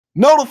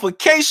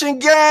Notification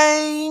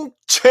gang,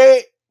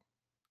 check.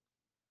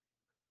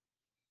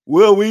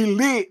 Well, we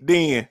lit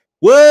then.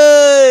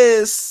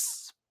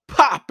 What's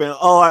poppin'?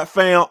 All right,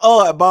 fam.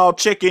 Oddball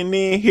checking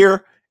in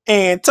here.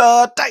 And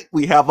today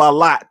we have a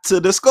lot to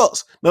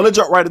discuss. Now let's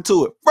jump right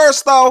into it.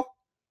 First off,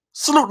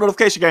 salute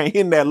notification gang,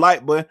 hitting that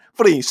like button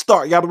for the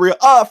start. Y'all the real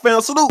odd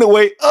fam. Salute.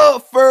 Anyway,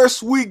 up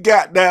first we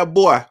got that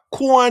boy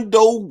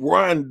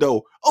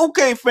Quando.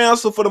 Okay, fam.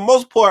 So for the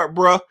most part,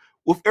 bruh,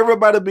 with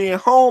everybody being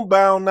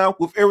homebound now,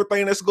 with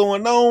everything that's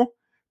going on,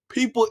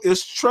 people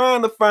is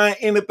trying to find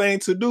anything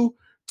to do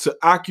to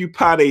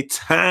occupy their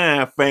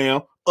time,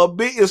 fam. A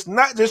bit is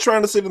not just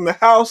trying to sit in the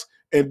house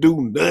and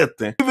do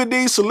nothing. Even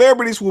these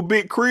celebrities with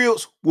big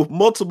cribs with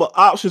multiple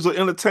options of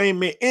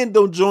entertainment in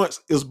them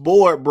joints is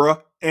bored,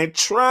 bruh, and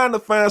trying to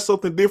find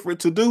something different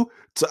to do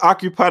to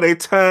occupy their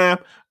time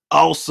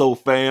also,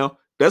 fam.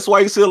 That's why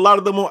you see a lot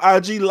of them on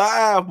IG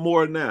Live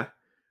more now.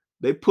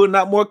 They putting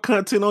out more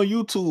content on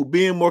YouTube,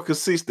 being more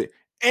consistent.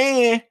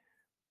 And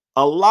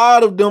a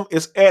lot of them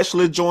is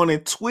actually joining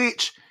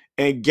Twitch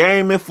and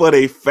gaming for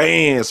their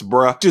fans,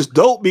 bruh. Just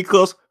dope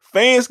because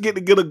fans get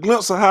to get a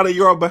glimpse of how they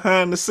are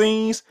behind the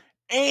scenes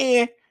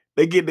and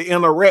they get to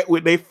interact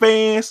with their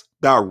fans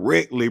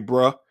directly,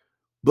 bruh.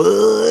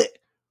 But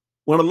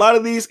when a lot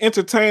of these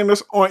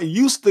entertainers aren't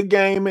used to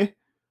gaming,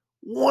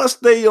 once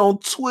they on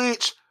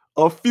Twitch,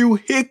 a few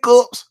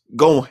hiccups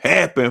gonna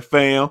happen,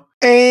 fam.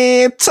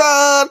 And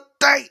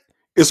today,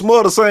 it's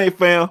more the same,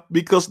 fam,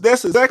 because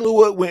that's exactly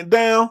what went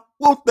down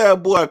with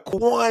that boy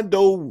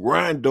Quando,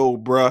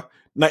 bruh.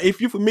 Now, if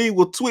you're familiar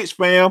with Twitch,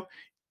 fam,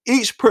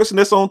 each person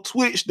that's on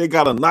Twitch, they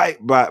got a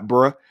Nightbot,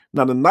 bruh.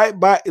 Now, the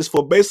Nightbot is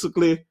for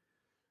basically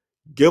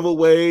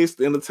giveaways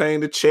to entertain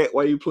the chat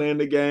while you playing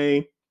the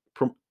game,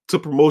 to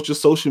promote your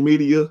social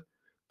media,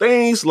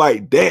 things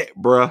like that,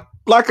 bruh.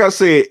 Like I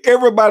said,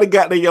 everybody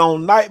got their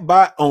own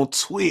Nightbot on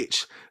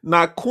Twitch.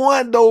 Now,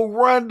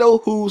 Quando,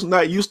 who's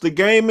not used to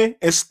gaming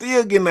and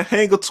still getting the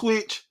hang of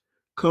Twitch,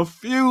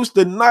 confused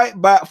the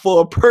Nightbot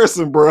for a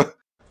person, bruh.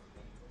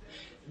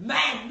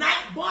 Man,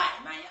 Nightbot,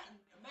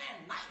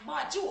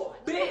 Nightbot, you a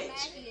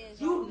bitch.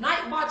 You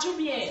Nightbot, you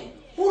be in.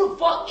 Who the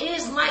fuck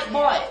is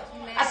Nightbot?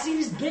 I see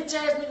this bitch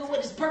ass nigga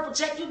with this purple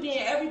check. You be in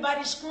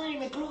everybody's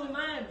scream, including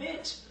mine,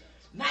 bitch.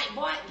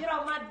 Nightbot, get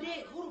off my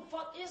dick. Who the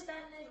fuck is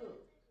that nigga?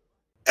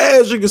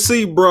 As you can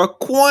see, bro,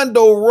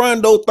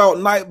 Quando thought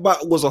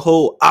Nightbot was a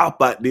whole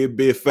op out there,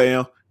 big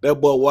fam. That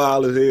boy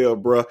wild as hell,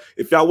 bro.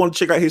 If y'all want to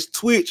check out his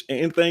Twitch and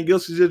anything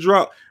else he just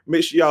dropped,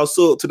 make sure y'all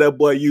sub to that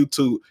boy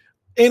YouTube.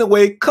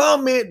 Anyway,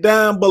 comment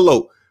down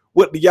below.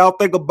 What do y'all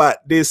think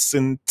about this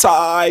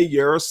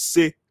entire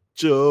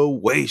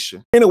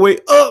situation? Anyway,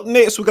 up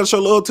next, we got to show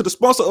love to the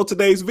sponsor of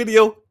today's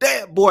video,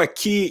 that boy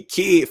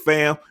Kid,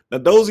 fam. Now,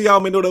 those of y'all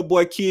may know that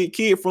boy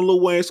Kid from Lil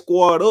Wayne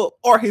Squad Up,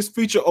 or his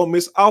feature on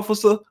Miss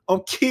Officer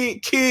on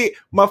Kid,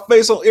 my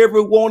face on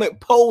every wanted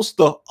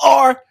poster.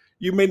 Or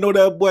you may know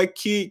that boy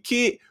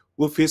Kid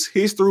with his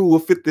history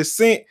with 50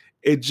 Cent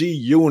at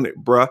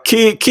G-Unit, bruh.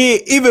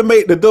 Kid even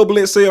made the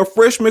XXL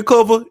freshman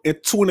cover in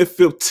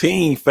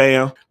 2015,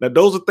 fam. Now,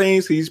 those are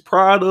things he's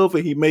proud of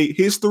and he made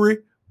history,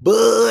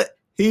 but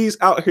he's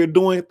out here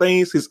doing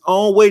things his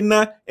own way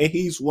now, and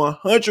he's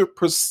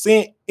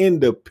 100%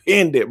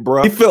 independent,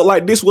 bro. He felt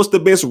like this was the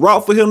best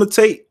route for him to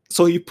take,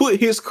 so he put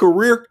his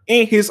career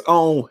in his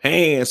own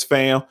hands,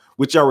 fam,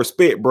 which I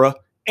respect, bro.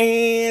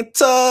 And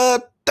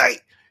today,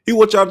 he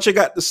want y'all to check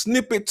out the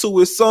snippet to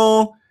his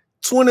song,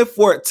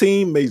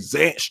 2014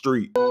 B0t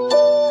Street. I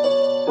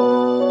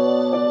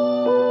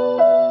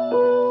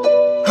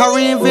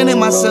reinvented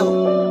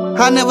myself.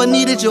 I never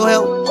needed your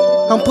help.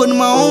 I'm putting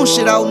my own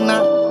shit out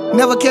now.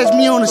 Never catch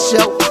me on the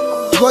shelf.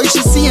 Boy, you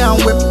should see how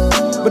I'm whipping,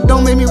 but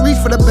don't make me reach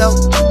for the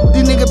belt.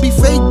 These niggas be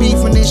fake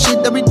beefing this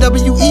shit,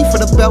 WWE for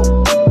the belt.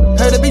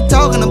 Heard it be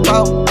talking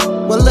about,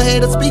 well, look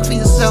here to speak for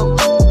yourself.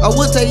 I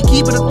would tell you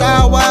keep it a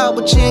thou wild,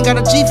 but you ain't got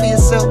a G for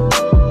yourself.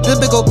 This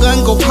big ol'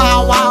 gun go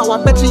pow wow, I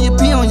bet you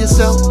pee on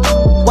yourself.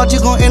 Watch you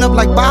gon' end up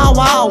like Bow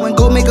Wow and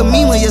go make a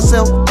meme of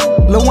yourself.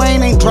 Lil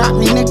Wayne ain't dropped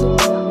me,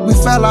 nigga. We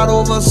fell out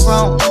over a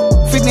song.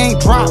 50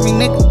 ain't dropped me,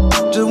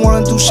 nigga. Just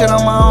wanna do shit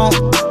on my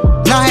own.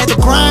 Now I had to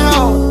grind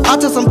hard, I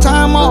took some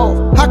time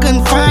off. I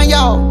couldn't find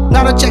y'all,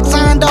 now the check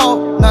signed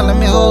off. Now let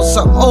me hold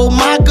something, oh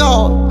my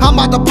God, I'm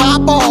about to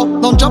pop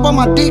off. Don't jump on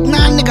my dick,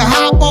 now nigga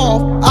hop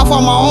off. I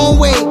found my own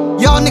way,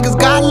 y'all niggas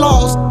got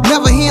lost.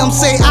 Never hear him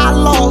say I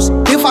lost.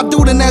 If I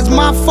do, then that's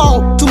my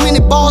fault. Too many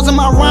balls in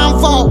my rhyme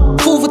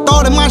vault. Food for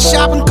thought in my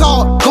shopping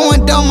cart.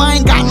 Going dumb, I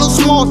ain't got no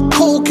smarts.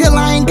 Cold killer,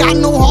 I ain't got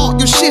no heart.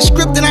 Your shit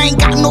scripted, I ain't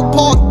got no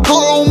part.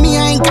 Call on me,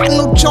 I ain't got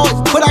no choice.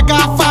 But I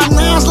got 5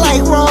 9s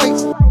like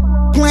Royce.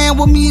 Playing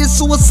with me is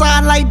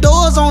suicide like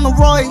doors on the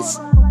Royce.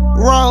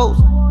 Rose,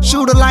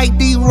 shooter like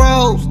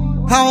D-Rose.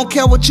 I don't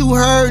care what you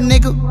heard,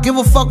 nigga. Give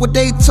a fuck what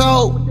they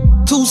told.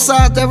 2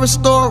 sides to every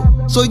story,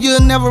 so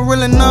you'll never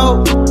really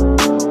know.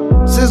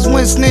 Since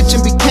when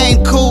snitching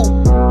became cool,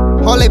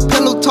 all they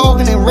pillow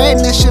talking and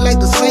reading that shit like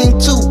the same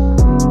too.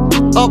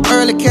 Up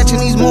early catching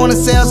these morning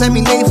sales, had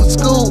me late for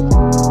school.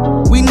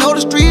 We know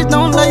the streets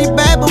don't love you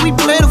bad, but we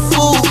play the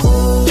fool.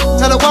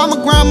 Tell her why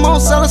on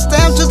selling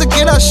stamps just to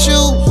get our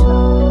shoes.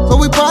 So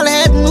we probably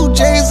had the new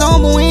J's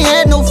on, but we ain't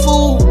had no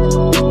food.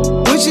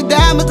 When she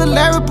died, Mr.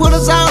 Larry put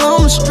us out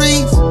on the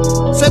streets.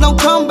 Said don't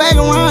come back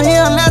around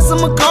here unless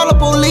I'ma call the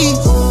police.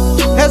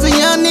 As a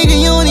young nigga,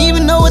 you don't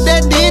even know what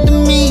that did to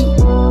me.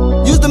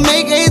 Used to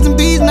make A's and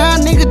B's, now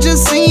nigga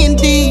just C and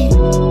D.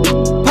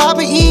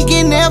 Poppin' E,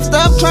 getting effed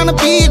up, tryna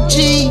be a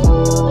G.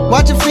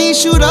 Watch a fiend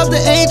shoot up the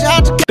age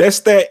out the... That's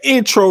that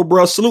intro,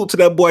 bro. Salute to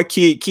that boy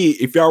Kid.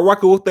 If y'all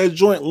rocking with that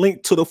joint,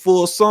 link to the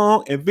full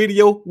song and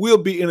video will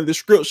be in the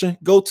description.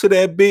 Go to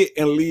that bit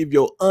and leave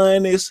your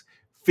honest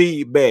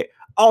feedback.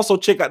 Also,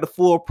 check out the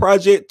full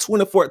project,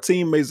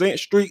 2014 B0t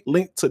Street.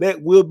 Link to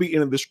that will be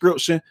in the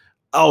description.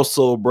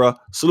 Also, bro,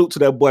 salute to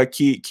that boy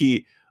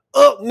Kid.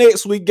 Up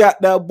next, we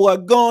got that boy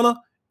Gunna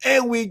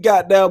and we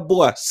got that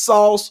boy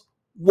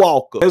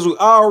Walka. As we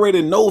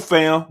already know,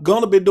 fam,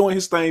 Gunna been doing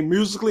his thing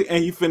musically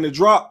and he finna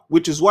drop,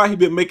 which is why he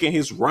been making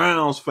his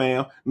rounds,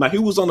 fam. Now, he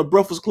was on the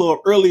Breakfast Club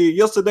earlier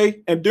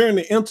yesterday, and during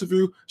the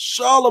interview,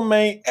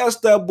 Charlamagne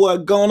asked that boy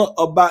Gunna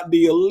about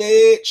the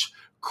alleged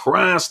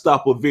Crime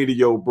Stopper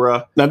video,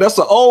 bruh. Now, that's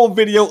an old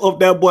video of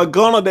that boy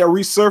Gunna that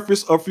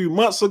resurfaced a few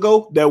months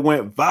ago that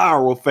went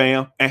viral,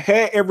 fam, and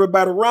had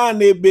everybody around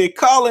there been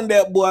calling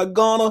that boy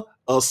Gunna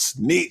a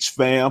snitch,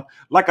 fam.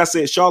 Like I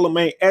said,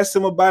 Charlamagne asked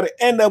him about it,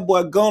 and that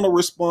boy Gunna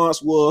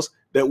response was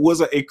that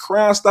wasn't a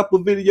Crime Stopper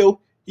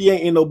video. He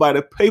ain't in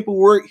nobody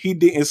paperwork. He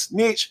didn't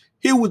snitch.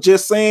 He was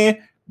just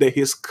saying that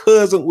his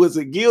cousin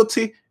wasn't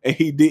guilty and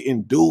he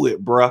didn't do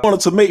it, bruh. He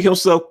wanted to make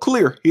himself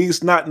clear.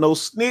 He's not no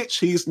snitch.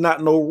 He's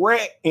not no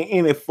rat in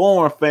any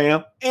form,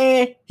 fam.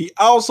 And he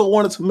also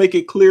wanted to make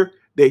it clear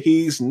that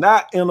he's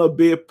not in a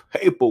big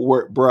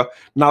paperwork, bruh.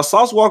 Now,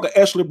 Sauce Walka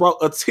actually brought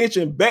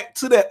attention back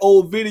to that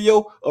old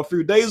video a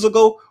few days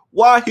ago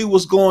while he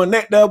was going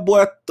at that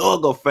boy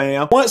Thugger,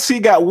 fam. Once he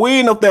got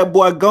wind of that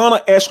boy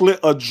Gunna actually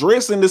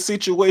addressing the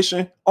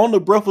situation on the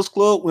Breakfast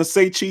Club when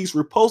Say Cheese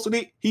reposted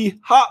it, he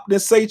hopped in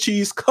Say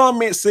Cheese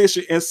comment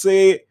section and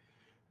said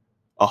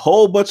a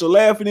whole bunch of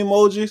laughing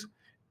emojis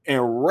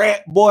and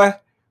rat boy,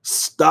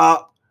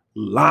 stop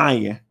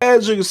lying.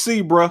 As you can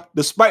see, bro,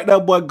 despite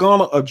that boy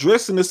Gunna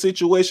addressing the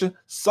situation,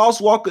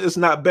 Sauce Walka is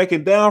not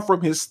backing down from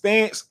his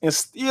stance and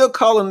still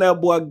calling that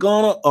boy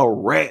Gunna a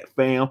rat,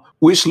 fam.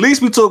 Which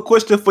leads me to a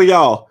question for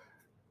y'all.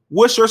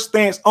 What's your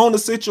stance on the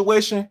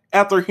situation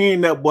after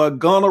hearing that boy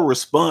Gunna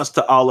response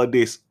to all of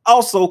this?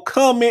 Also,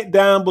 comment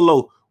down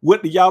below.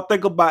 What do y'all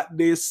think about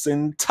this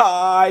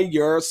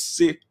entire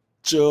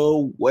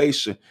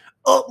situation?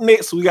 Up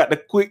next, we got the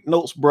quick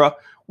notes, bro.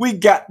 We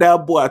got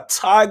that boy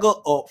Tiger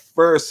up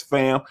first,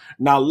 fam.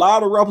 Now, a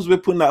lot of rappers been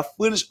putting out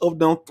footage of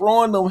them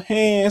throwing them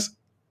hands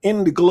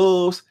in the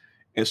gloves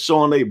and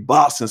showing their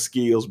boxing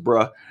skills,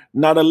 bro.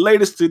 Now, the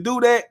latest to do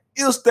that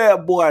is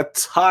that boy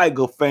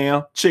Tiger,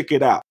 fam. Check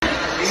it out.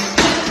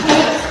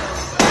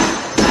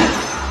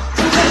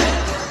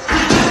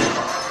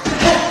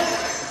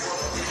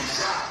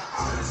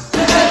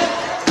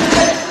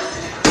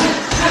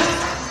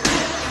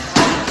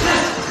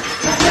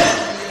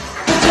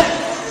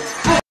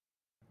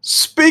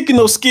 Speaking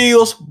of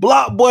skills,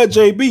 Block Boy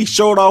JB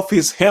showed off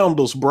his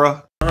handles,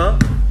 bruh.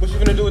 What you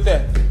gonna do with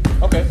that?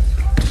 Okay.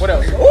 What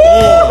else?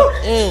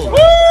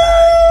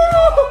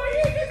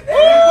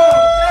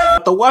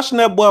 After watching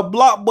that boy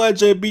Block Boy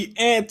JB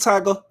and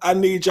Tiger, I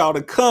need y'all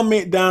to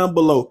comment down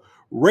below.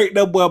 Rate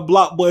that boy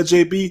Block Boy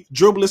JB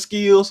dribbling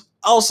skills.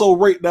 Also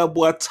rate that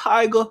boy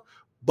Tiger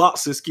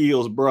boxing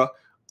skills, bruh.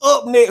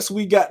 Up next,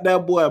 we got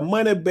that boy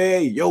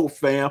Moneybagg Yo,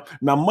 fam.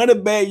 Now,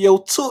 Moneybagg Yo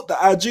took the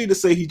IG to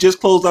say he just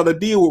closed out a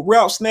deal with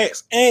Rap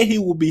Snacks and he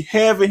will be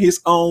having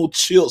his own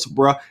chips,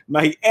 bruh.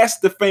 Now, he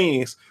asked the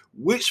fans,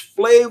 which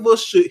flavor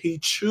should he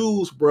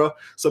choose, bruh?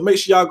 So make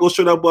sure y'all go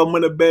show that boy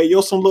Moneybagg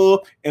Yo some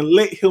love and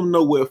let him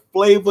know what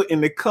flavor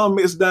in the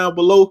comments down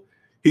below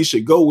he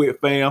should go with,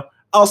 fam.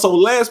 Also,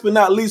 last but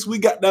not least, we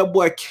got that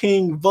boy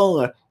King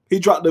Von. He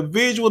dropped the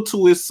visual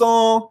to his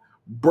song,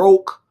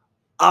 Broke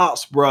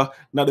Ops, bruh.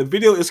 Now, the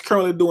video is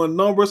currently doing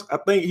numbers. I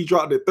think he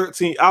dropped it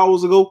 13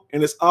 hours ago,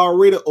 and it's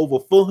already over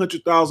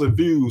 400,000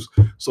 views.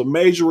 So,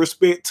 major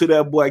respect to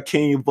that boy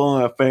King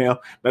Von, fam.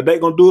 Now, they're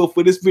going to do it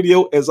for this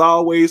video. As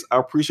always, I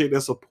appreciate that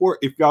support.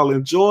 If y'all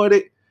enjoyed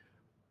it,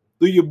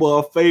 do your boy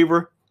a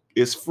favor.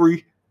 It's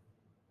free.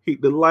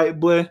 Hit the like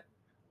button.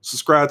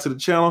 Subscribe to the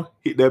channel.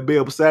 Hit that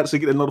bell beside it so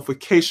you get a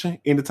notification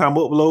anytime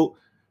I upload.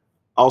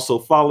 Also,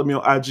 follow me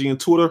on IG and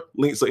Twitter.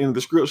 Links are in the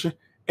description.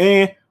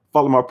 And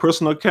follow my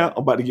personal account.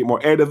 I'm about to get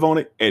more active on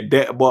it at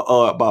that boy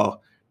Oddball.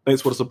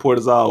 Thanks for the support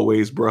as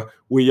always, bro.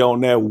 We on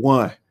that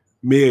 1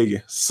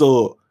 million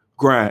sub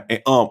grind,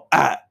 and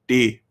I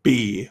did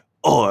be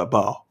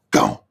Oddball.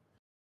 Gone.